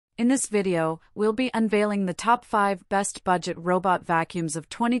In this video, we'll be unveiling the top 5 best budget robot vacuums of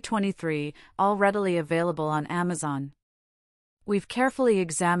 2023, all readily available on Amazon. We've carefully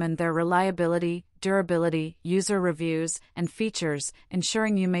examined their reliability, durability, user reviews, and features,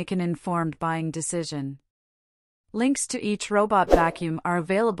 ensuring you make an informed buying decision. Links to each robot vacuum are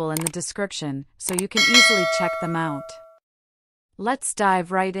available in the description, so you can easily check them out. Let's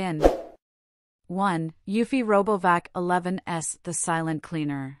dive right in. 1. Eufy RoboVac 11S, the silent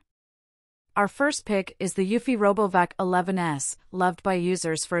cleaner. Our first pick is the Eufy RoboVac 11S, loved by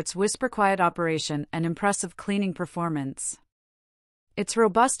users for its whisper-quiet operation and impressive cleaning performance. Its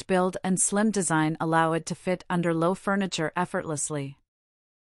robust build and slim design allow it to fit under low furniture effortlessly.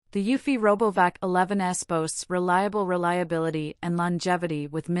 The Eufy RoboVac 11S boasts reliable reliability and longevity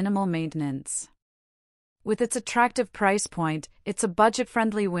with minimal maintenance. With its attractive price point, it's a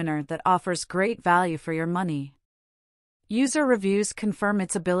budget-friendly winner that offers great value for your money. User reviews confirm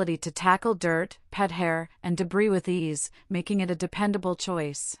its ability to tackle dirt, pet hair, and debris with ease, making it a dependable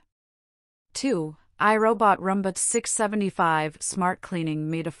choice. 2. iRobot Roomba 675 Smart Cleaning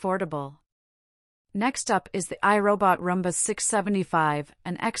Made Affordable. Next up is the iRobot Roomba 675,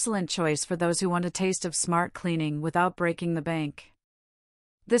 an excellent choice for those who want a taste of smart cleaning without breaking the bank.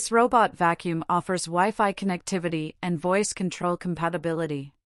 This robot vacuum offers Wi-Fi connectivity and voice control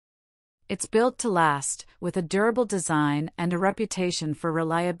compatibility. It's built to last, with a durable design and a reputation for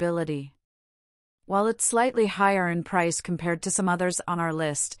reliability. While it's slightly higher in price compared to some others on our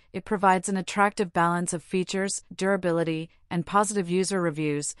list, it provides an attractive balance of features, durability, and positive user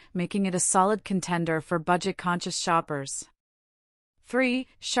reviews, making it a solid contender for budget-conscious shoppers. 3.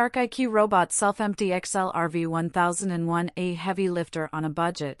 Shark IQ Robot Self-Empty XL RV1001, a heavy lifter on a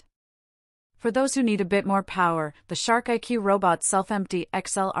budget. For those who need a bit more power, the Shark IQ Robot Self-Empty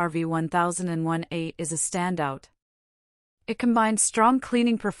XL RV1001A is a standout. It combines strong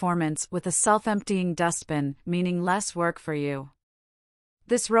cleaning performance with a self-emptying dustbin, meaning less work for you.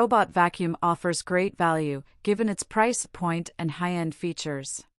 This robot vacuum offers great value, given its price point and high-end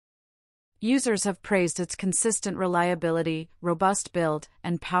features. Users have praised its consistent reliability, robust build,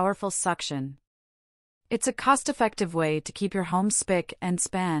 and powerful suction. It's a cost-effective way to keep your home spick and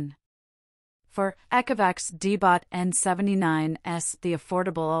span. For Ecovacs Dbot N79S, the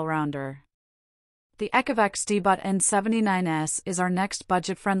affordable all-rounder. The Ecovacs Dbot N79S is our next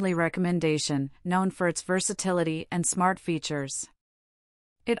budget-friendly recommendation, known for its versatility and smart features.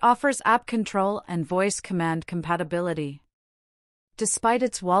 It offers app control and voice command compatibility. Despite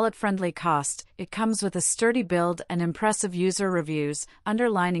its wallet-friendly cost, it comes with a sturdy build and impressive user reviews,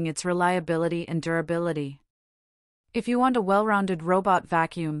 underlining its reliability and durability. If you want a well-rounded robot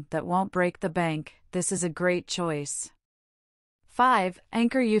vacuum that won't break the bank, this is a great choice. 5.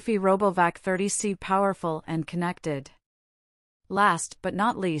 Anker Eufy RoboVac 30C Powerful and Connected. Last but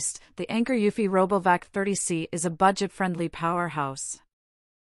not least, the Anker Eufy RoboVac 30C is a budget-friendly powerhouse.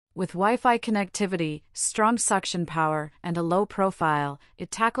 With Wi-Fi connectivity, strong suction power, and a low profile, it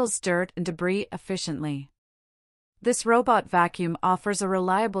tackles dirt and debris efficiently. This robot vacuum offers a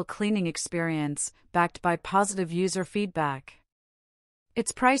reliable cleaning experience, backed by positive user feedback.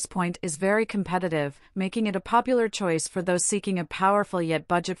 Its price point is very competitive, making it a popular choice for those seeking a powerful yet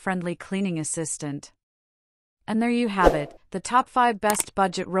budget-friendly cleaning assistant. And there you have it, the top 5 best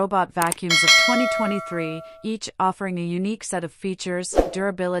budget robot vacuums of 2023, each offering a unique set of features,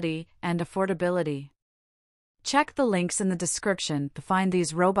 durability, and affordability. Check the links in the description to find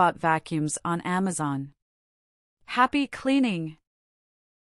these robot vacuums on Amazon. Happy cleaning!